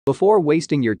Before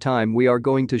wasting your time, we are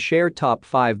going to share top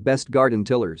 5 best garden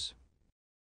tillers.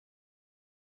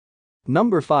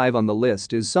 Number 5 on the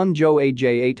list is Sunjo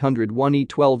AJ801E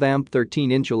 12A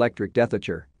 13-inch electric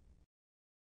deathitcher.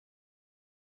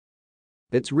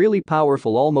 Its really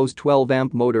powerful almost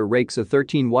 12-amp motor rakes a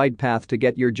 13-wide path to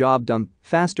get your job done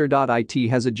faster. It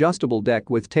has adjustable deck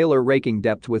with Taylor raking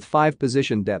depth with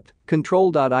 5-position depth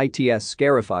control. It's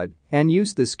scarified and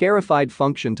use the scarified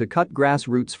function to cut grass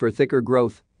roots for thicker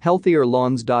growth, healthier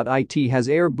lawns. It has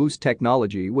air boost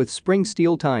technology with spring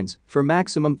steel tines for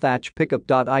maximum thatch pickup.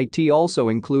 It also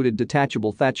included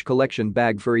detachable thatch collection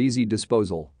bag for easy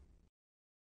disposal.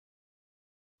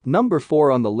 Number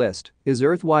 4 on the list is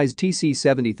Earthwise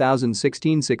TC70000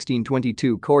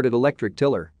 16-16-22 corded electric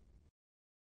tiller.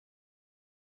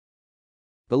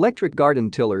 Electric garden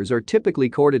tillers are typically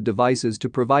corded devices to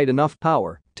provide enough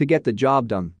power to get the job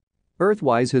done.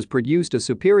 Earthwise has produced a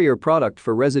superior product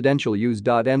for residential use.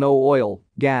 No oil,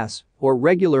 gas, or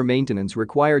regular maintenance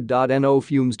required. No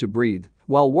fumes to breathe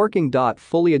while working.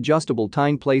 Fully adjustable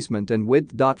tine placement and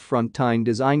width. Front tine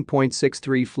design.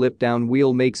 0.63 flip down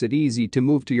wheel makes it easy to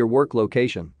move to your work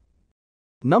location.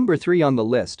 Number 3 on the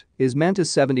list is Mantis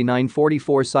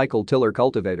 7944 cycle tiller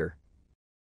cultivator.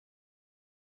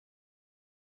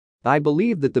 I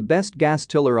believe that the best gas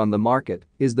tiller on the market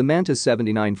is the Mantis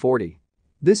 7940.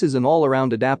 This is an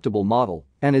all-around adaptable model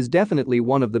and is definitely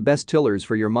one of the best tillers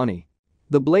for your money.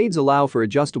 The blades allow for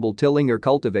adjustable tilling or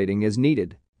cultivating as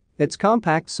needed. Its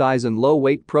compact size and low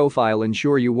weight profile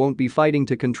ensure you won't be fighting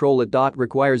to control it.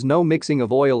 Requires no mixing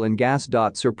of oil and gas.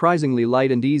 Surprisingly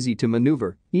light and easy to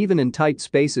maneuver, even in tight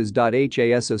spaces.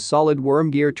 Has a solid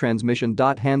worm gear transmission.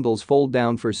 Handles fold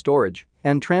down for storage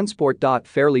and transport.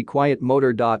 Fairly quiet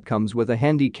motor. Comes with a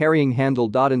handy carrying handle.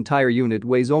 Entire unit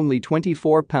weighs only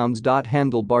 24 pounds.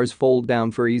 Handlebars fold down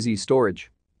for easy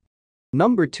storage.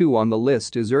 Number 2 on the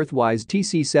list is Earthwise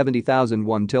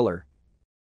TC70001 tiller.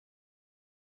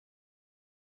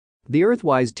 The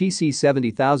Earthwise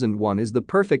TC70001 is the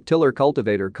perfect tiller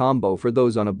cultivator combo for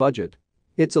those on a budget.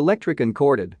 It's electric and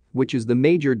corded, which is the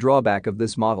major drawback of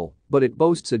this model, but it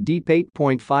boasts a deep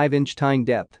 8.5-inch tine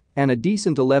depth and a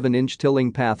decent 11-inch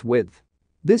tilling path width.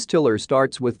 This tiller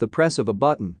starts with the press of a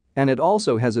button, and it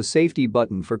also has a safety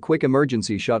button for quick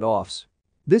emergency shut-offs.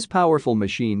 This powerful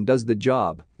machine does the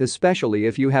job, especially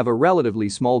if you have a relatively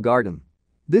small garden.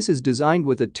 This is designed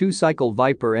with a 2-cycle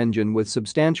Viper engine with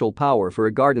substantial power for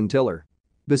a garden tiller.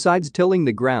 Besides tilling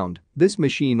the ground, this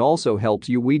machine also helps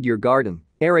you weed your garden,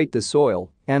 aerate the soil,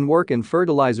 and work in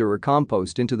fertilizer or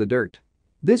compost into the dirt.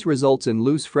 This results in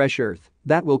loose fresh earth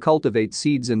that will cultivate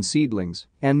seeds and seedlings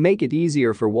and make it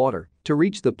easier for water to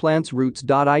reach the plant's roots.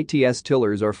 Its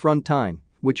tillers are front tine,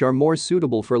 which are more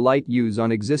suitable for light use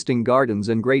on existing gardens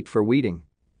and great for weeding.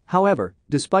 However,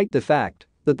 despite the fact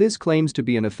that this claims to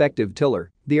be an effective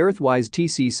tiller, the Earthwise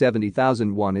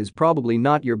TC70001 is probably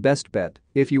not your best bet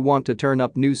if you want to turn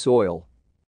up new soil.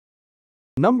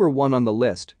 Number 1 on the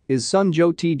list is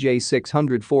Sunjo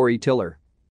TJ604E tiller.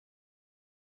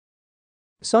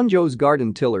 Sunjo's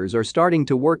garden tillers are starting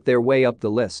to work their way up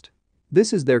the list.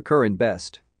 This is their current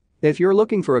best. If you're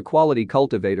looking for a quality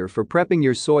cultivator for prepping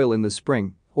your soil in the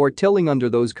spring or tilling under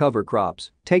those cover crops,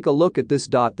 take a look at this.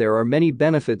 There are many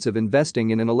benefits of investing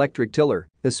in an electric tiller,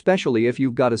 especially if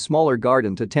you've got a smaller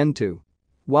garden to tend to.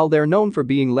 While they're known for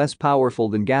being less powerful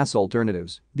than gas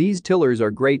alternatives, these tillers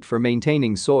are great for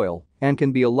maintaining soil and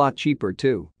can be a lot cheaper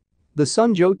too. The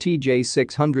Sunjo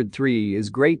TJ603 is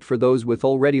great for those with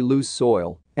already loose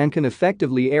soil and can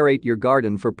effectively aerate your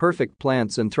garden for perfect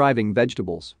plants and thriving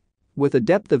vegetables. With a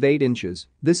depth of 8 inches,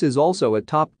 this is also a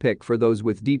top pick for those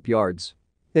with deep yards.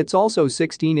 It's also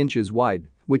 16 inches wide,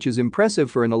 which is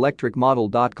impressive for an electric model.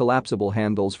 Collapsible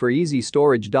handles for easy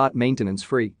storage. Maintenance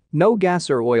free, no gas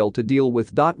or oil to deal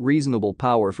with. Reasonable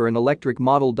power for an electric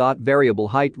model. Variable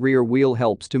height rear wheel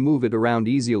helps to move it around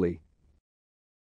easily